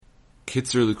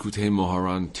Kitzur Likutey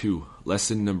Moharan 2,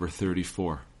 Lesson number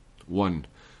 34. 1.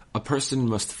 A person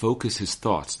must focus his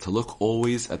thoughts to look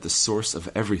always at the source of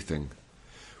everything,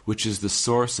 which is the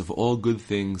source of all good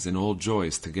things and all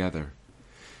joys together.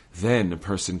 Then a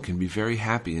person can be very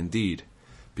happy indeed,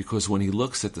 because when he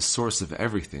looks at the source of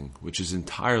everything, which is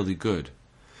entirely good,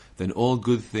 then all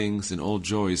good things and all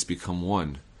joys become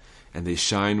one, and they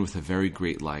shine with a very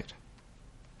great light.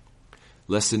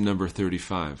 Lesson number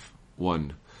 35.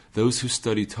 1. Those who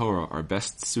study Torah are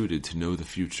best suited to know the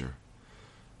future.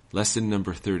 Lesson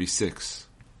number 36.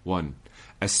 1.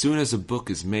 As soon as a book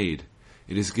is made,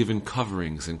 it is given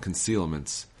coverings and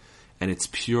concealments, and its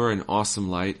pure and awesome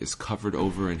light is covered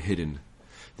over and hidden.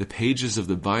 The pages of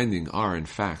the binding are, in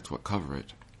fact, what cover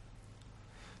it.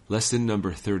 Lesson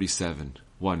number 37.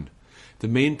 1. The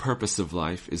main purpose of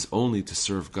life is only to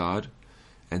serve God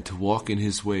and to walk in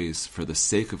His ways for the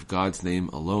sake of God's name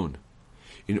alone,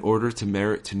 in order to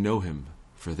merit to know Him,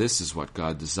 for this is what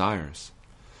God desires.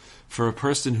 For a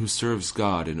person who serves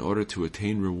God in order to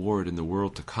attain reward in the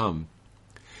world to come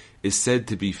is said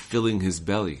to be filling his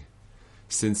belly,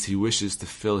 since he wishes to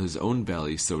fill his own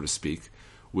belly, so to speak,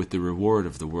 with the reward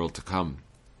of the world to come.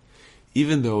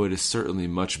 Even though it is certainly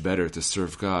much better to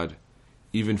serve God,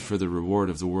 even for the reward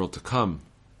of the world to come,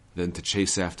 than to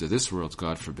chase after this world,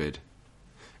 God forbid.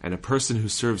 And a person who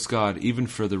serves God even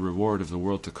for the reward of the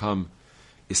world to come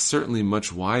is certainly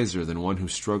much wiser than one who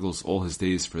struggles all his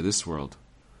days for this world,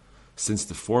 since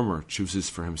the former chooses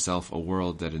for himself a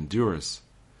world that endures.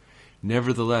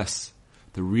 Nevertheless,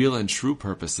 the real and true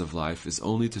purpose of life is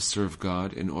only to serve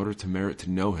God in order to merit to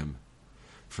know Him,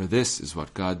 for this is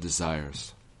what God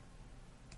desires.